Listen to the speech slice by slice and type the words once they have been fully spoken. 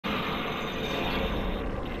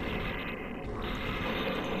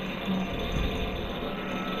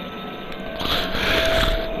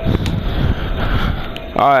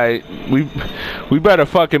Alright, we better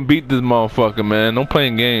fucking beat this motherfucker, man. Don't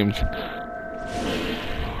playing games.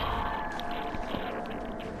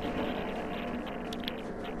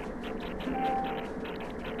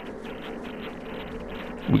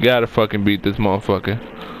 We gotta fucking beat this motherfucker.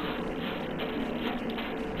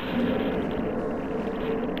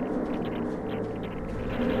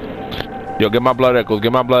 Yo, get my blood echoes,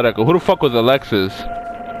 get my blood echo. Who the fuck was Alexis?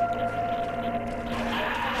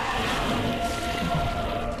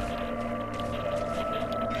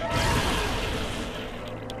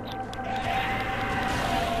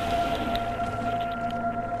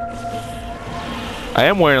 I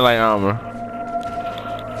am wearing light armor.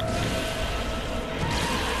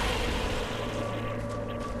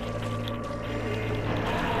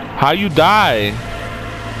 How you die?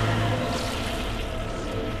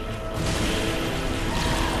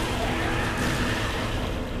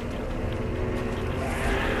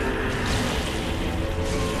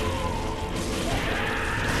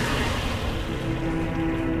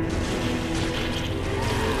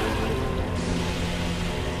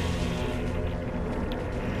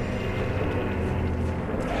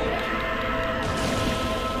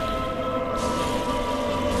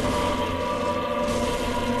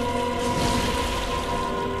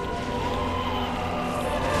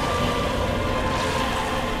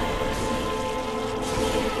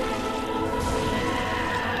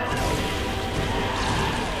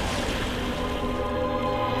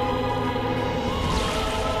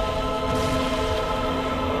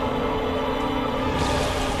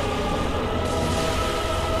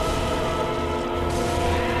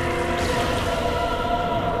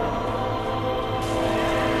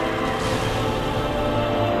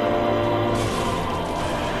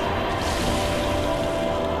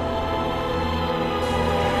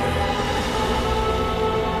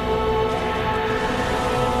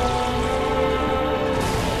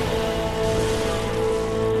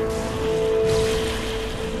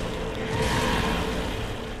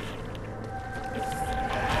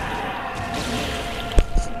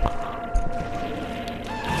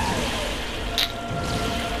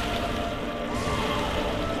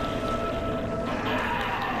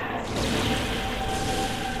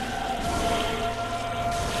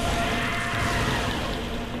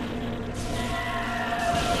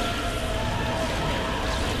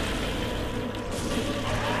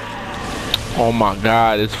 Oh my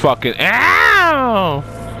god, it's fucking ow!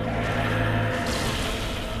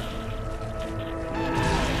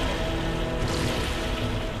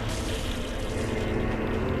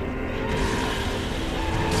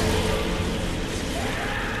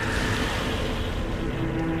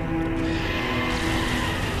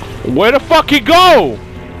 Where the fuck he go?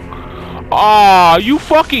 Aw, you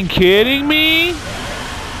fucking kidding me?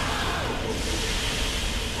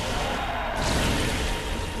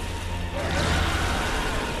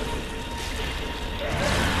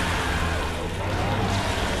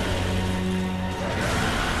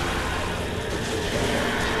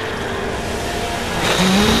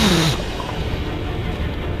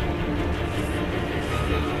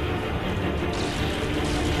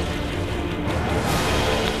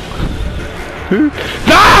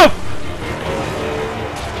 Stop!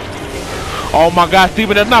 Oh my god,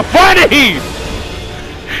 Steven, that's not funny!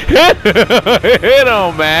 Hit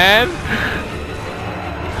him, man!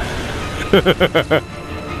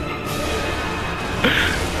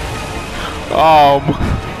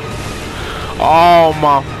 Oh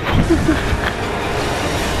my.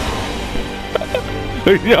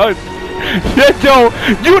 Yo,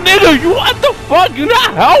 you nigga, you what the fuck? You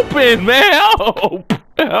not helping, man. Help.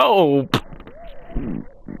 Help.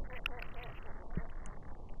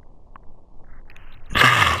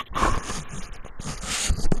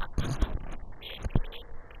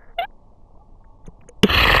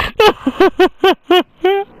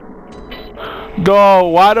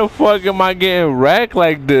 Dog, why the fuck am I getting wrecked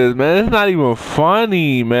like this, man? It's not even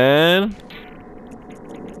funny, man.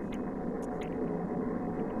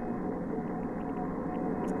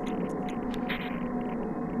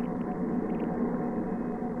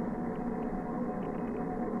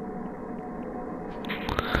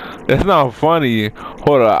 It's not funny.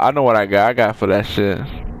 Hold up, I know what I got. I got for that shit.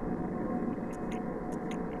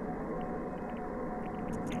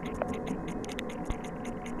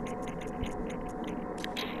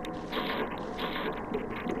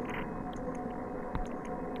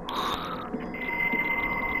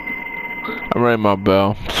 I'm ringing my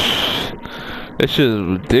bell. This shit is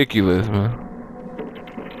ridiculous, man.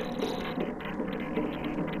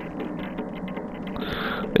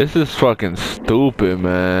 This is fucking stupid,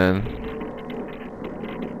 man.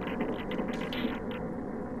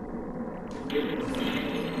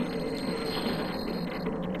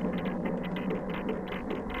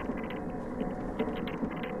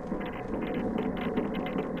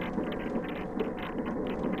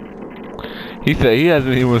 He said he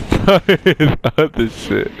hasn't even started other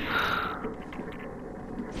shit.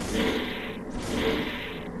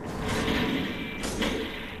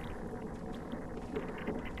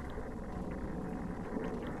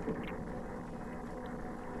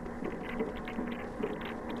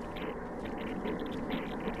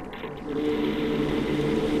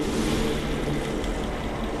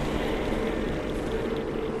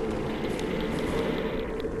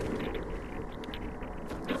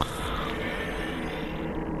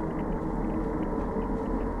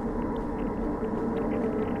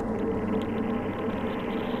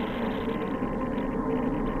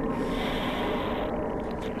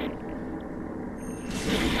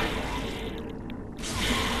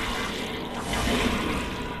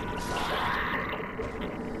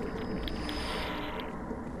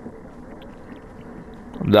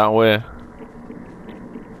 Down where?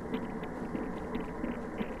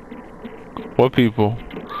 What people?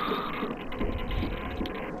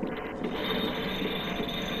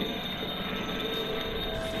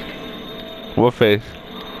 What face?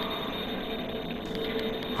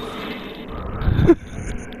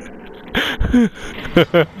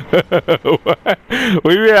 What? What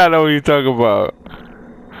do you mean I know what you're talking about?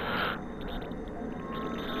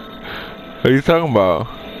 What are you talking about?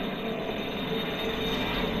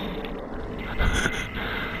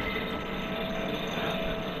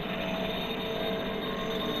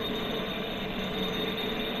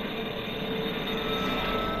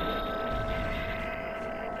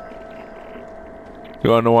 You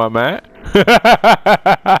wanna know where I'm at?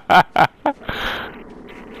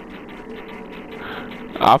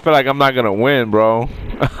 I feel like I'm not gonna win, bro.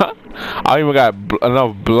 I don't even got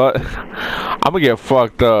enough blood. I'm gonna get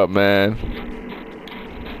fucked up, man.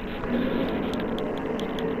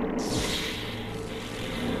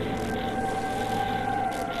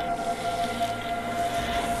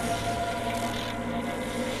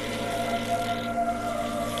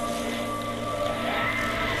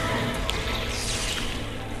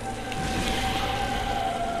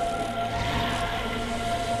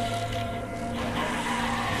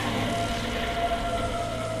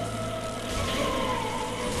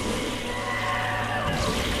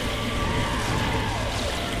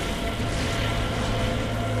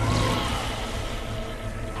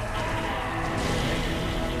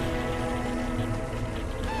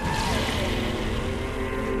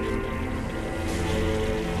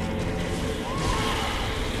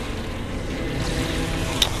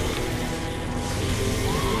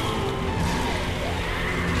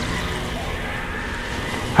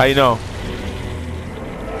 How you know?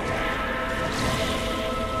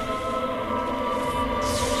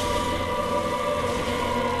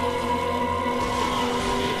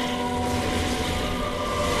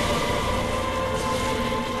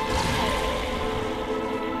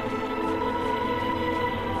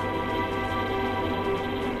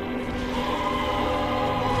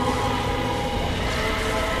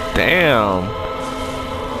 Damn.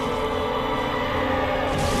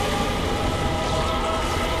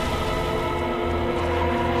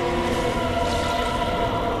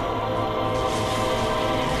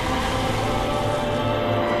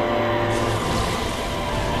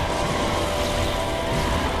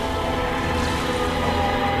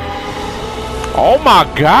 Oh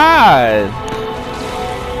my God.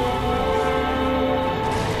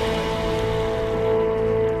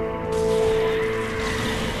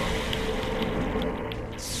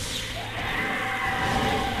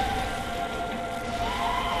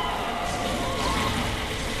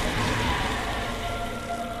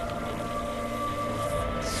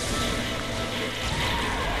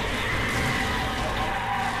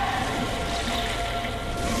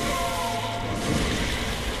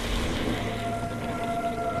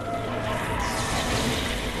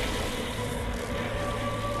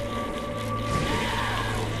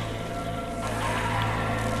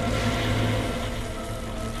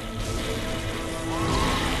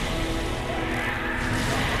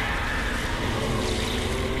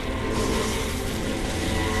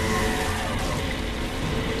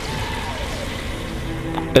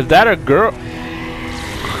 Is that a girl?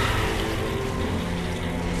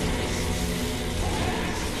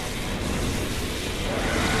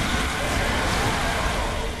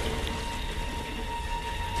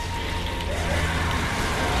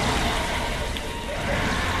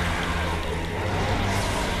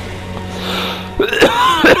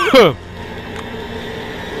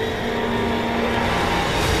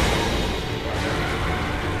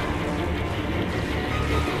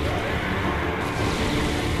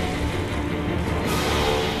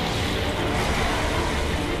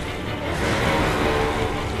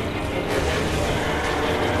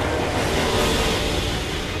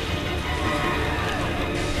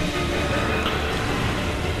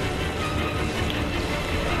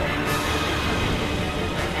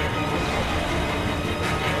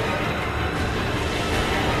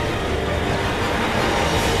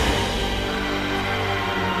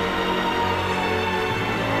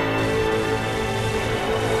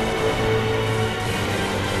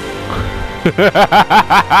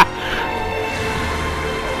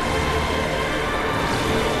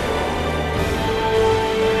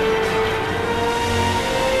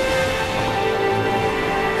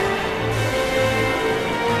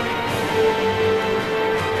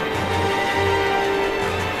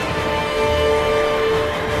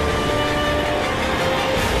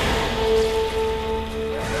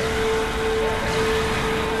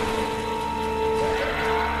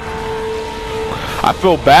 I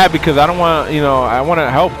feel bad because I don't want, you know, I want to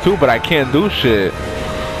help too, but I can't do shit.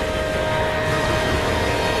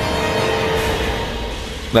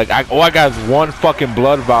 Like, all I got is one fucking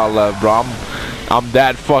blood vial left, bro. I'm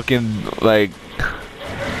that fucking, like...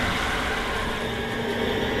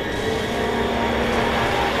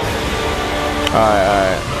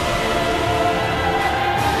 Alright.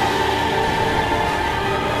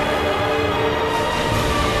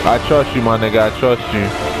 I trust you, my nigga. I trust you.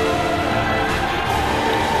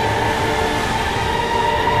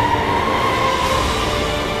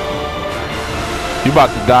 You about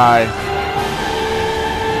to die.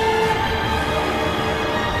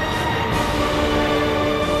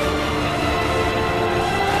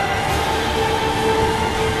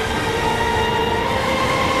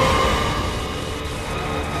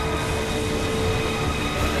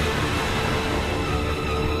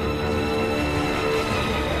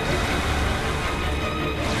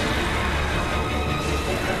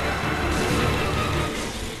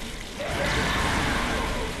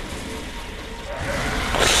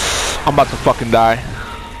 I'm about to fucking die.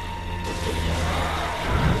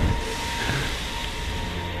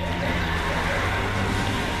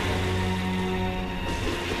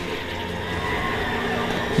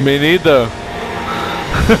 Me neither.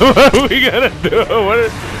 What are we gonna do?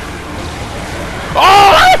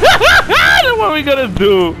 Oh! What are we gonna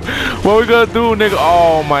do? What are we gonna do, nigga?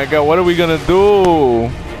 Oh my god, what are we gonna do?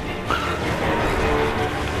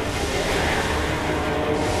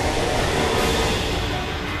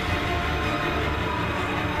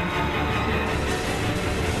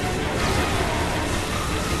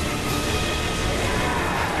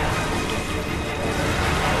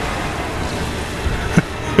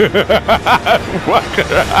 Fuck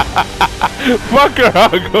her. Fuck her,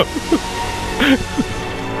 uncle.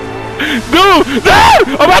 Dude! No!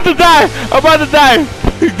 I'm about to die! I'm about to die!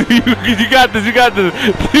 You got this, you got this.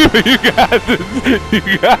 Demon, you got this. You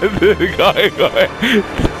got this. Go ahead, go ahead.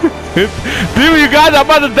 Demon, you got this. I'm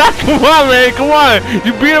about to die. Come on, man. Come on.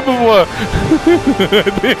 You beat him before.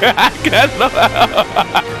 I got no help.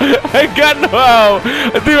 I got no help.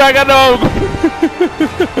 Demon, I got no help.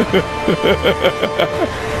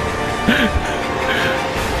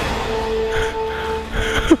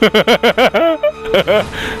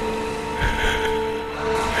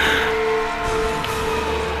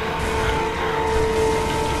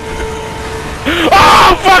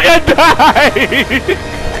 Oh, fuck, I died!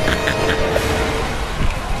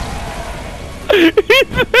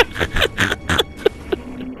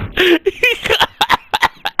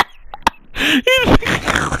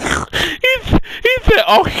 He said,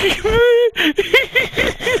 oh, he said,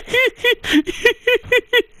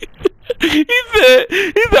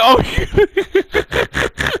 oh,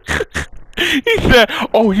 he said,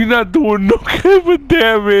 oh, you're not doing no type of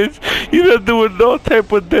damage. You're not doing no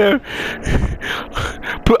type of damage.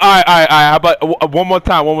 Alright, how about one more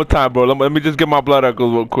time, bro. Let me just get my blood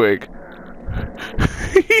echoes real quick.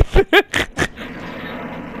 He said,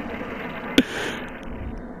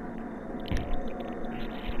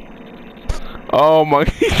 oh my,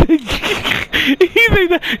 he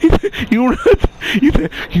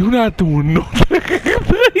said, you're not doing no. He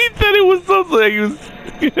said it was so sad. He was.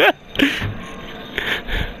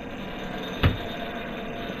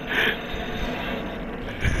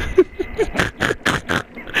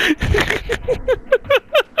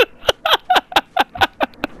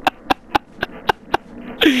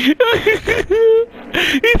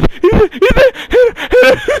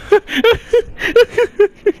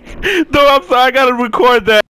 No, I'm sorry, I gotta record that.